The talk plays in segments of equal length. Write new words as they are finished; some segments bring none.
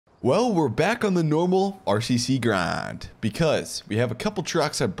Well, we're back on the normal RCC grind because we have a couple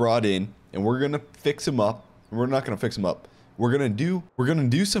trucks I brought in and we're going to fix them up. We're not going to fix them up. We're going to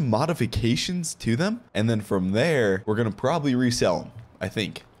do some modifications to them. And then from there, we're going to probably resell them, I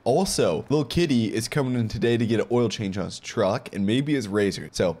think. Also, Lil Kitty is coming in today to get an oil change on his truck and maybe his razor.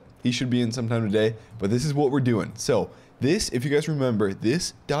 So he should be in sometime today, but this is what we're doing. So this, if you guys remember,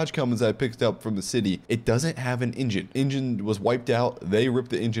 this Dodge Cummins I picked up from the city, it doesn't have an engine. Engine was wiped out. They ripped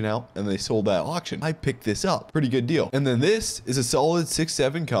the engine out and they sold that at auction. I picked this up. Pretty good deal. And then this is a solid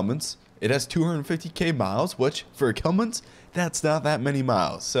 6.7 Cummins. It has 250K miles, which for a Cummins, that's not that many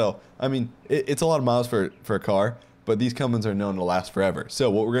miles. So, I mean, it's a lot of miles for a car, but these Cummins are known to last forever.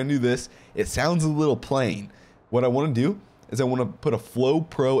 So what we're going to do this, it sounds a little plain. What I want to do is I want to put a Flow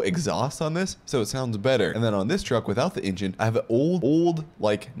Pro exhaust on this so it sounds better. And then on this truck without the engine, I have an old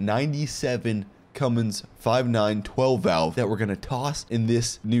like 97 Cummins 5.9 12 valve that we're going to toss in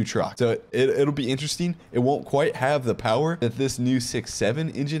this new truck. So it'll be interesting. It won't quite have the power that this new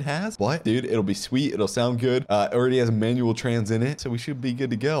 6.7 engine has, but dude, it'll be sweet. It'll sound good. It already has a manual trans in it, so we should be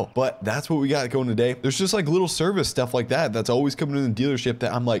good to go. But that's what we got going today. There's just like little service stuff like that that's always coming in the dealership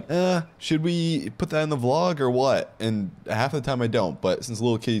that I'm like, should we put that in the vlog or what? And half the time I don't, but since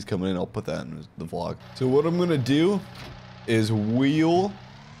Little Kitty's coming in, I'll put that in the vlog. So what I'm going to do is wheel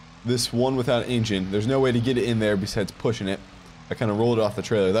this one without engine. There's no way to get it in there besides pushing it. I kind of rolled it off the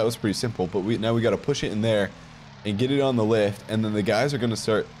trailer. That was pretty simple, but now we got to push it in there and get it on the lift, and then the guys are going to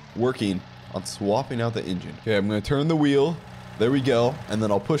start working on swapping out the engine. Okay, I'm going to turn the wheel. There we go. And then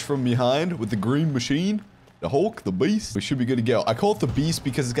I'll push from behind with the green machine, the Hulk, the Beast. We should be good to go. I call it the Beast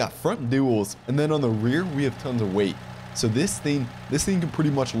because it's got front duals, and then on the rear we have tons of weight. So this thing can pretty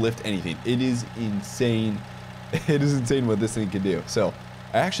much lift anything. It is insane. It is insane what this thing can do. So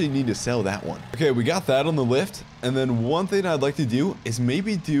I actually need to sell that one. Okay, we got that on the lift. And then one thing I'd like to do is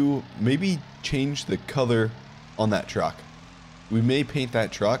maybe change the color on that truck. We may paint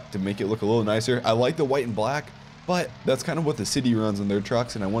that truck to make it look a little nicer. I like the white and black, but that's kind of what the city runs on their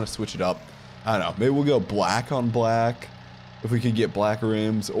trucks, and I want to switch it up. I don't know, maybe we'll go black on black if we could get black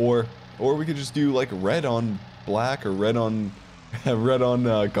rims, or we could just do like red on black or red on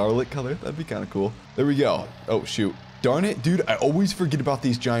garlic color. That'd be kind of cool. There we go. Oh shoot. Darn it, dude, I always forget about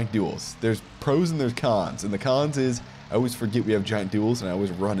these giant duals. There's pros and there's cons. And the cons is I always forget we have giant duals and I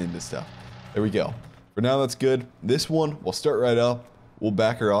always run into stuff. There we go. For now, that's good. This one, we'll start right up. We'll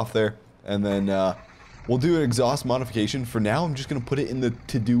back her off there. And then we'll do an exhaust modification. For now, I'm just going to put it in the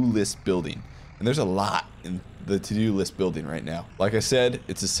to-do list building. And there's a lot in the to-do list building right now. Like I said,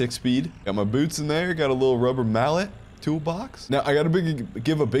 it's a 6-speed. Got my boots in there. Got a little rubber mallet toolbox. Now, I got to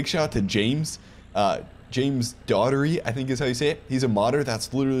give a big shout out to James. James Doherty, I think is how you say it. He's a modder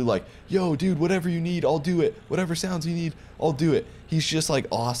that's literally like, yo, dude, whatever you need, I'll do it. Whatever sounds you need, I'll do it. He's just like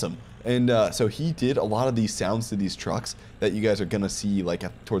awesome. And so he did a lot of these sounds to these trucks that you guys are going to see like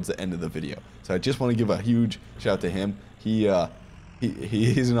towards the end of the video. So I just want to give a huge shout out to him. He's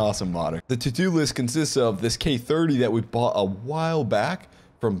an awesome modder. The to-do list consists of this K30 that we bought a while back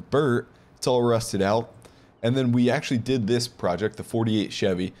from Bert. It's all rusted out. And then we actually did this project, the 48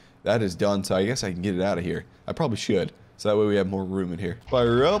 Chevy. That is done, so I guess I can get it out of here. I probably should, so that way we have more room in here.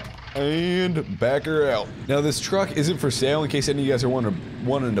 Fire her up and back her out. Now this truck isn't for sale in case any of you guys are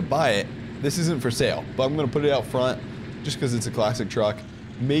wanting to buy it. This isn't for sale, but I'm gonna put it out front just because it's a classic truck.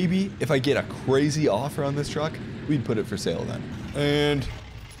 Maybe if I get a crazy offer on this truck, we'd put it for sale then. And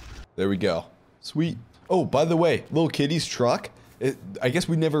there we go. Sweet. Oh, by the way, Lil Kitty's truck, I guess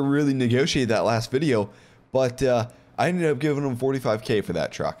we never really negotiated that last video, but I ended up giving him 45K for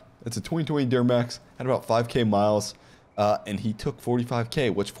that truck. It's a 2020 Duramax, had about 5K miles, and he took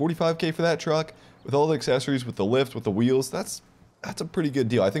 45K, which 45K for that truck, with all the accessories, with the lift, with the wheels, that's a pretty good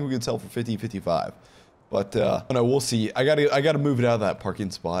deal. I think we could sell for 50, 55. But no, we'll see. I gotta move it out of that parking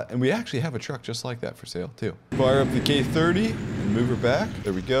spot, and we actually have a truck just like that for sale too. Fire up the K30 and move her back.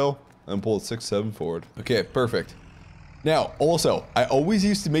 There we go. And pull it 6.7 forward. Okay, perfect. Now, also, I always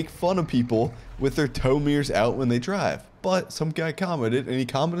used to make fun of people with their tow mirrors out when they drive, but some guy commented, and he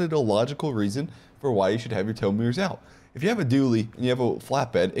commented a logical reason for why you should have your tow mirrors out. If you have a dually and you have a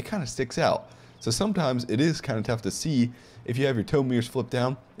flatbed, it kind of sticks out. So sometimes it is kind of tough to see if you have your tow mirrors flipped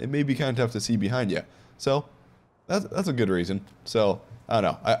down. It may be kind of tough to see behind you. So that's a good reason. So I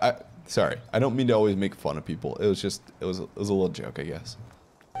don't know. Sorry, I don't mean to always make fun of people. It was a little joke, I guess.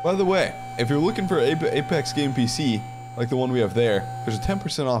 By the way, if you're looking for Apex game PC, like the one we have there, there's a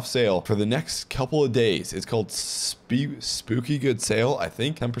 10% off sale for the next couple of days. It's called Spooky Good Sale, I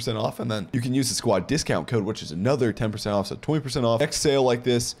think, 10% off, and then you can use the squad discount code, which is another 10% off, so 20% off. Next sale like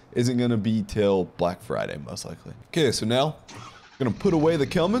this isn't gonna be till Black Friday, most likely. Okay, so now Gonna put away the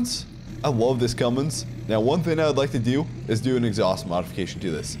Cummins. I love this Cummins. Now, one thing I would like to do is do an exhaust modification to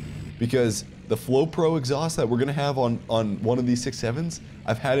this, because the Flow Pro exhaust that we're gonna have on one of these 6.7s,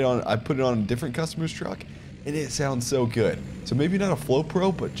 I put it on a different customer's truck, and it sounds so good. So maybe not a Flow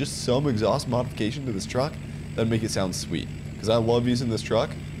Pro, but just some exhaust modification to this truck that'd make it sound sweet. Because I love using this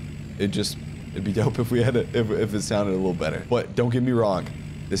truck. It'd be dope if we had if it sounded a little better. But don't get me wrong,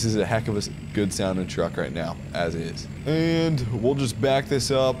 this is a heck of a good sounding truck right now, as is. And we'll just back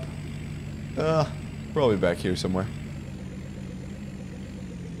this up. Probably back here somewhere.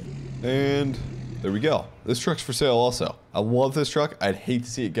 And there we go. This truck's for sale also. I love this truck. I'd hate to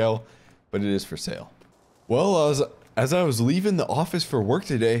see it go, but it is for sale. Well, as I was leaving the office for work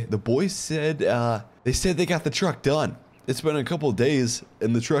today, the boys said they got the truck done. It's been a couple of days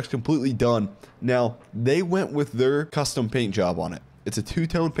and the truck's completely done. Now, they went with their custom paint job on it. It's a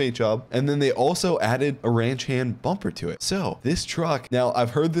two-tone paint job, and then they also added a ranch hand bumper to it. So this truck, now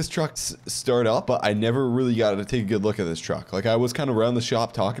I've heard this truck start up, but I never really got to take a good look at this truck. Like, I was kind of around the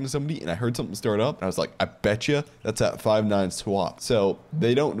shop talking to somebody and I heard something start up and I was like, I bet you that's that 5.9 swap. So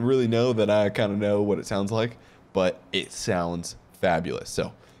they don't really know that I kind of know what it sounds like, but it sounds fabulous.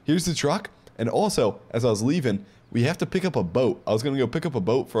 So here's the truck. And also, as I was leaving, we have to pick up a boat. I was going to go pick up a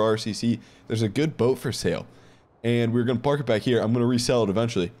boat for RCC. There's a good boat for sale. And we're going to park it back here. I'm going to resell it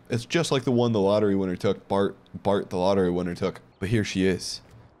eventually. It's just like the one the lottery winner took. Bart, the lottery winner took. But here she is.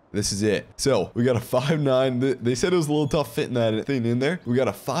 This is it. So we got a 5.9. They said it was a little tough fitting that thing in there. We got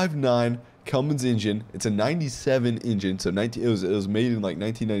a 5.9 Cummins engine. It's a 97 engine. So it was made in like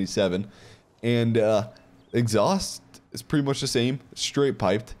 1997. And exhaust is pretty much the same. Straight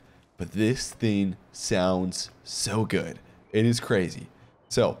piped. But this thing sounds so good. It is crazy.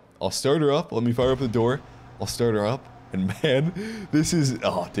 So I'll start her up. Let me fire up the door. I'll start her up, and man, this is,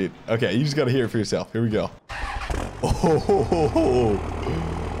 oh, dude. Okay, you just gotta hear it for yourself. Here we go. Oh,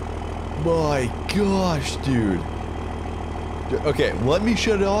 my gosh, dude. Okay, let me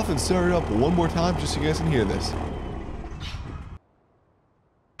shut it off and start it up one more time just so you guys can hear this.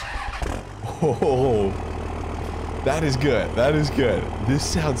 Oh, that is good. That is good. This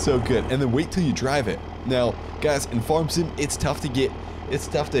sounds so good. And then wait till you drive it. Now, guys, in Farm Sim, it's tough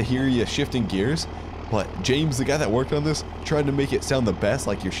to hear you shifting gears. But James, the guy that worked on this, tried to make it sound the best,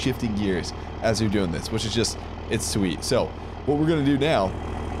 like you're shifting gears as you're doing this, which is just, it's sweet. So what we're going to do now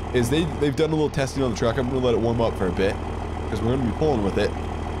is they've done a little testing on the truck. I'm going to let it warm up for a bit because we're going to be pulling with it.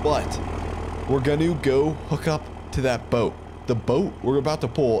 But we're going to go hook up to that boat. The boat we're about to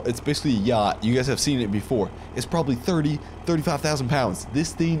pull, it's basically a yacht. You guys have seen it before. It's probably 35,000 pounds.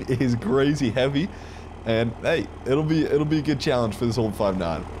 This thing is crazy heavy. And hey, it'll be a good challenge for this old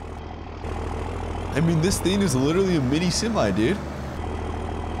 5.9. I mean, this thing is literally a mini semi, dude.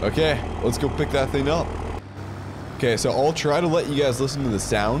 Okay, let's go pick that thing up. Okay, so I'll try to let you guys listen to the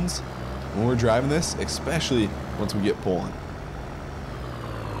sounds when we're driving this, especially once we get pulling.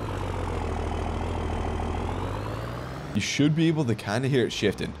 You should be able to kind of hear it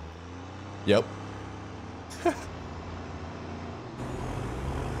shifting. Yep.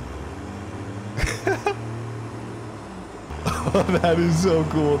 Oh, that is so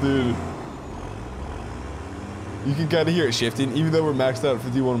cool, dude. You can kind of hear it shifting. Even though we're maxed out at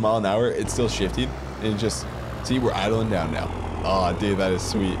 51 mile an hour, it's still shifting. And just, see, we're idling down now. Oh, dude, that is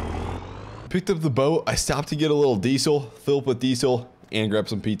sweet. Picked up the boat. I stopped to get a little diesel, fill up with diesel, and grab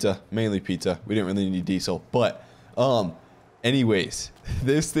some pizza. Mainly pizza. We didn't really need diesel. But, anyways,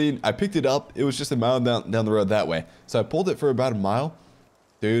 this thing, I picked it up. It was just a mile down the road that way. So I pulled it for about a mile.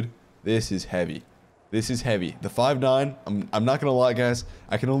 Dude, this is heavy. This is heavy. The 5.9, I'm not going to lie, guys.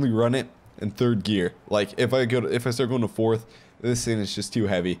 I can only run it in third gear. Like if I start going to fourth, this thing is just too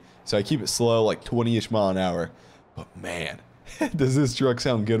heavy. So I keep it slow, like 20-ish mile an hour. But man, does this truck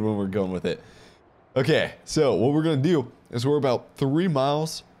sound good when we're going with it. Okay, so what we're gonna do is we're about 3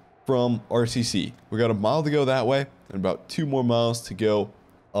 miles from RCC. We got a mile to go that way and about 2 more miles to go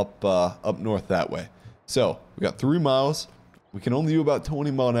up north that way. So we got 3 miles. We can only do about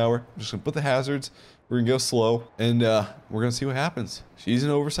 20 mile an hour. I'm just gonna put the hazards. We're gonna go slow, and we're gonna see what happens. She's an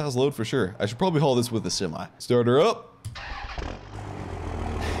oversized load for sure. I should probably haul this with a semi. Start her up.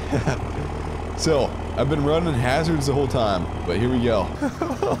 So, I've been running hazards the whole time, but here we go.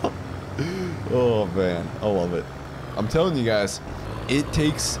 Oh man, I love it. I'm telling you guys, it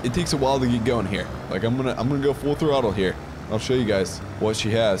takes a while to get going here. Like I'm gonna go full throttle here. I'll show you guys what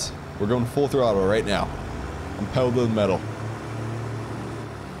she has. We're going full throttle right now. I'm pedal to the metal.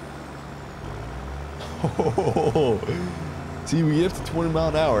 Oh, see, we get up to 20 mile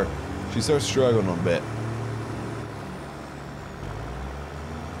an hour. She starts struggling a bit.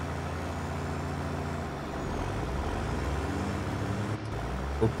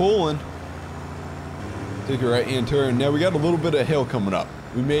 We're pulling. Take a right-hand turn. Now we got a little bit of hill coming up.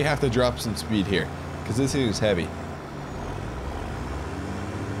 We may have to drop some speed here because this thing is heavy.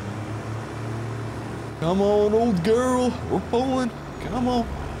 Come on, old girl. We're pulling. Come on.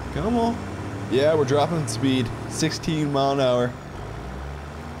 Come on. Yeah, we're dropping speed. 16 mile an hour.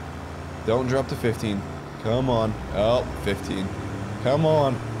 Don't drop to 15. Come on. Oh, 15. Come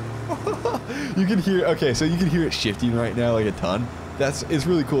on. You can hear, okay, so you can hear it shifting right now like a ton. It's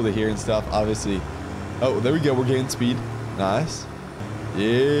really cool to hear and stuff, obviously. Oh, there we go. We're getting speed. Nice.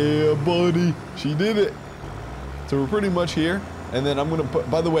 Yeah, buddy. She did it. So we're pretty much here. And then I'm going to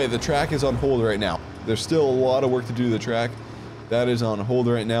put, by the way, the track is on hold right now. There's still a lot of work to do to the track. That is on hold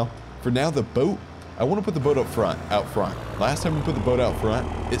right now. For now, the boat, I want to put the boat out front. Last time we put the boat out front,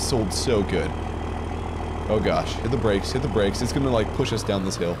 it sold so good. Oh gosh, hit the brakes, hit the brakes. It's going to like push us down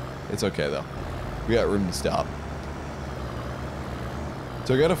this hill. It's okay though. We got room to stop.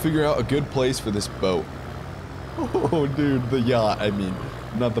 So I got to figure out a good place for this boat. Oh dude, the yacht, I mean,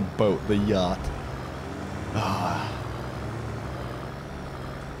 not the boat, the yacht. Ah.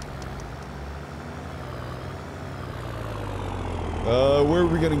 Where are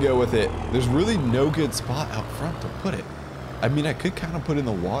we gonna go with it? There's really no good spot out front to put it. I mean, I could kind of put it in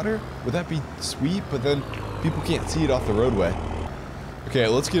the water. Would that be sweet? But then people can't see it off the roadway. Okay,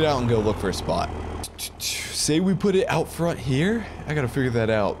 let's get out and go look for a spot. Say we put it out front here? I gotta figure that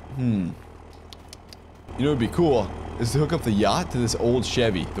out. You know what would be cool is to hook up the yacht to this old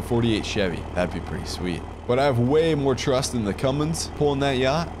Chevy, the 48 Chevy. That'd be pretty sweet. But I have way more trust in the Cummins pulling that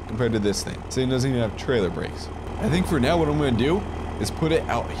yacht compared to this thing. This thing doesn't even have trailer brakes. I think for now what I'm gonna do is put it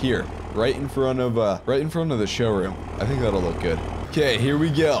out here, right in front of the showroom. I think that'll look good. Okay, here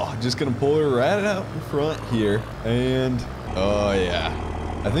we go. Just gonna pull her right out in front here, and oh yeah,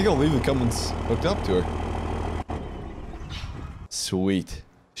 I think I'll leave the Cummins hooked up to her. Sweet,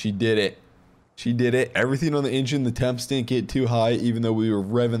 she did it. She did it. Everything on the engine, the temps didn't get too high, even though we were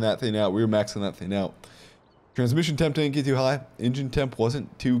revving that thing out. We were maxing that thing out. Transmission temp didn't get too high. Engine temp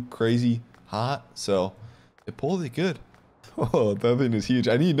wasn't too crazy hot, so it pulled it good. Oh, that thing is huge.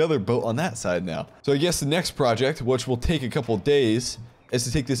 I need another boat on that side now. So I guess the next project, which will take a couple days, is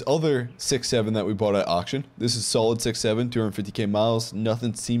to take this other 6.7 that we bought at auction. This is solid 6.7, 250k miles.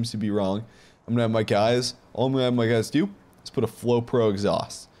 Nothing seems to be wrong. I'm gonna have my guys, all I'm gonna have my guys do is put a Flow Pro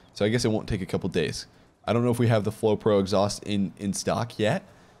exhaust. So I guess it won't take a couple days. I don't know if we have the Flow Pro exhaust in stock yet,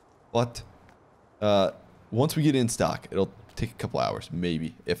 but once we get in stock, it'll take a couple hours,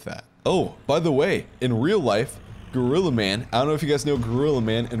 maybe, if that. Oh, by the way, in real life, Gorilla Man, I don't know if you guys know Gorilla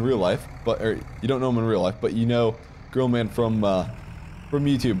Man in real life, or you don't know him in real life, but you know Gorilla Man from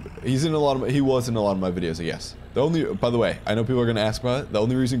YouTube. He was in a lot of my videos, I guess. By the way, I know people are gonna ask about it. The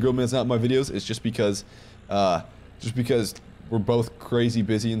only reason Gorilla Man's not in my videos is just because we're both crazy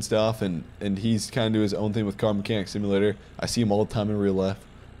busy and stuff, and he's kind of doing his own thing with Car Mechanic Simulator. I see him all the time in real life.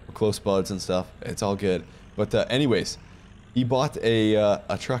 We're close buds and stuff. It's all good. But anyways, he bought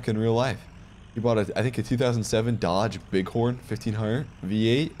a truck in real life. He bought I think a 2007 Dodge Bighorn 1500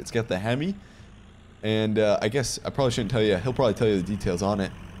 V8. It's got the Hemi, and I guess I probably shouldn't tell you. He'll probably tell you the details on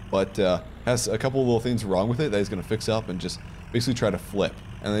it, but has a couple of little things wrong with it that he's gonna fix up and just basically try to flip.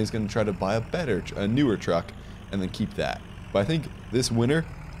 And then he's gonna try to buy a newer truck, and then keep that. But I think this winter,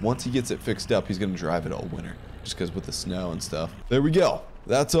 once he gets it fixed up, he's gonna drive it all winter, just because with the snow and stuff. There we go.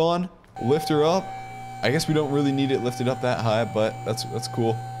 That's on. Lift her up. I guess we don't really need it lifted up that high, but that's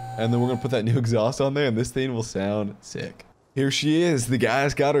cool. And then we're gonna put that new exhaust on there, and this thing will sound sick. Here she is. The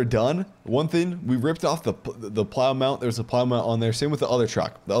guys got her done. One thing, we ripped off the plow mount. There's a plow mount on there. Same with the other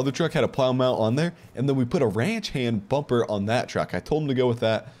truck. The other truck had a plow mount on there, and then we put a ranch hand bumper on that truck. I told him to go with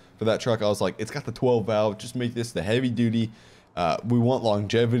that for that truck. I was like, it's got the 12 valve. Just make this the heavy duty. We want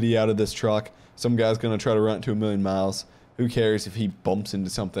longevity out of this truck. Some guy's gonna try to run it to 1,000,000 miles. Who cares if he bumps into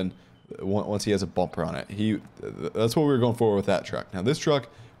something once he has a bumper on it? That's what we were going for with that truck. Now this truck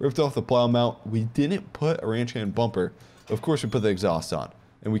ripped off the plow mount. We didn't put a ranch hand bumper. Of course we put the exhaust on,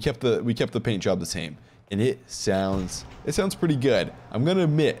 and we kept the paint job the same, and it sounds pretty good. I'm gonna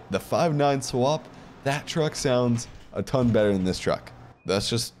admit, the 5.9 swap, that truck sounds a ton better than this truck. That's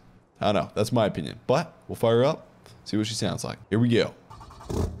just, I don't know, that's my opinion. But we'll fire her up, see what she sounds like. Here we go.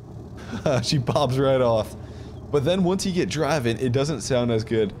 She pops right off. But then once you get driving, it doesn't sound as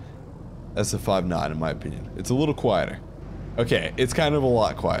good as the 5.9 in my opinion. It's a little quieter. Okay, it's kind of a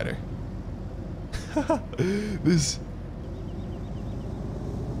lot quieter.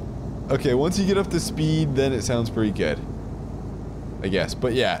 Okay, once you get up to speed, then it sounds pretty good, I guess.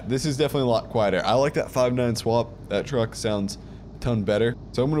 But yeah, this is definitely a lot quieter. I like that 5.9 swap. That truck sounds ton better.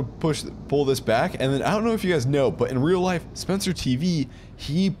 So I'm gonna pull this back, and then I don't know if you guys know, but in real life, Spencer TV,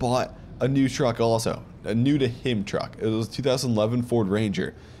 he bought a new truck also, a new to him truck. It was a 2011 Ford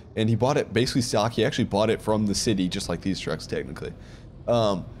Ranger, and he bought it basically stock. He actually bought it from the city, just like these trucks technically,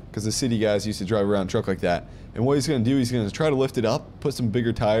 because the city guys used to drive around a truck like that. And what he's gonna do, he's gonna try to lift it up, put some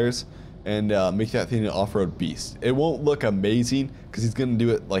bigger tires, and make that thing an off-road beast. It won't look amazing because he's gonna do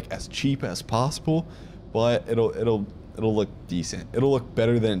it like as cheap as possible, but it'll look decent. It'll look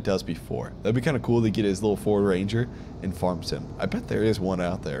better than it does before. That'd be kind of cool to get his little Ford Ranger and farm sim. I bet there is one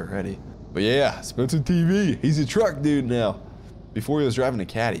out there already. But yeah, Spencer TV, he's a truck dude now. Before he was driving a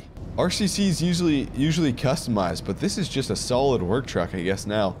Caddy. RCC is usually customized, but this is just a solid work truck, I guess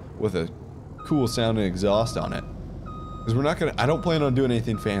now, with a cool sounding exhaust on it. Because I don't plan on doing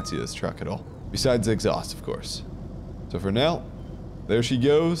anything fancy with this truck at all. Besides the exhaust, of course. So for now, there she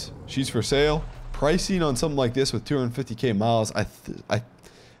goes. She's for sale. Pricing on something like this with 250k miles,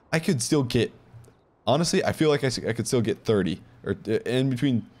 I could still get, honestly, I feel like I could still get 30 or in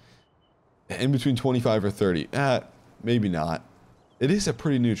between 25 or 30. Maybe not. It is a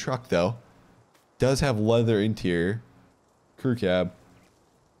pretty new truck though. Does have leather interior, crew cab.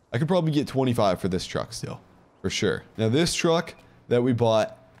 I could probably get 25 for this truck still, for sure. Now this truck that we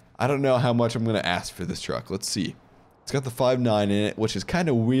bought, I don't know how much I'm gonna ask for this truck. Let's see. It's got the 5.9 in it, which is kind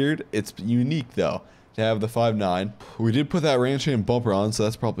of weird. It's unique though to have the 5.9. We did put that ranch and bumper on, so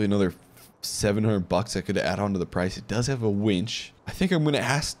that's probably another 700 bucks I could add on to the price. It does have a winch. I think I'm gonna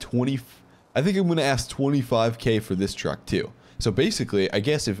ask 25k for this truck too. So basically, I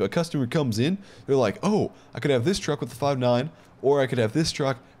guess if a customer comes in, they're like, oh, I could have this truck with the 5.9, or I could have this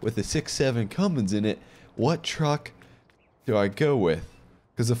truck with the 6.7 Cummins in it. What truck do I go with?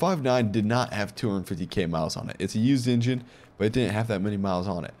 Because the 5.9 did not have 250k miles on it. It's a used engine, but it didn't have that many miles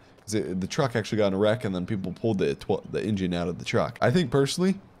on it. Because the truck actually got in a wreck, and then people pulled the engine out of the truck. I think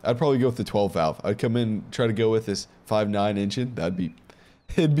personally, I'd probably go with the 12 valve. I'd come in and try to go with this 5.9 engine.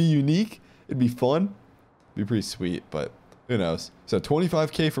 It'd be unique. It'd be fun. It'd be pretty sweet, but who knows? So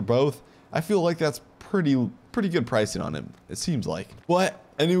 25k for both. I feel like that's pretty good pricing on him. It seems like. But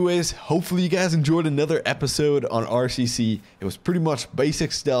anyways, hopefully you guys enjoyed another episode on RCC. It was pretty much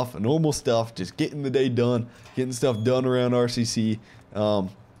basic stuff, normal stuff, just getting the day done, getting stuff done around RCC.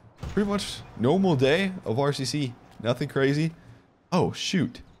 Pretty much normal day of RCC. Nothing crazy. Oh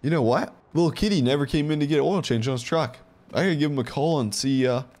shoot! You know what? Little kitty never came in to get an oil change on his truck. I gotta give him a call and see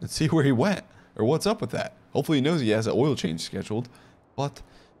where he went or what's up with that. Hopefully he knows he has an oil change scheduled. But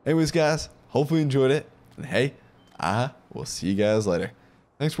anyways, guys, hopefully you enjoyed it. And hey, I will see you guys later.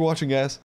 Thanks for watching, guys.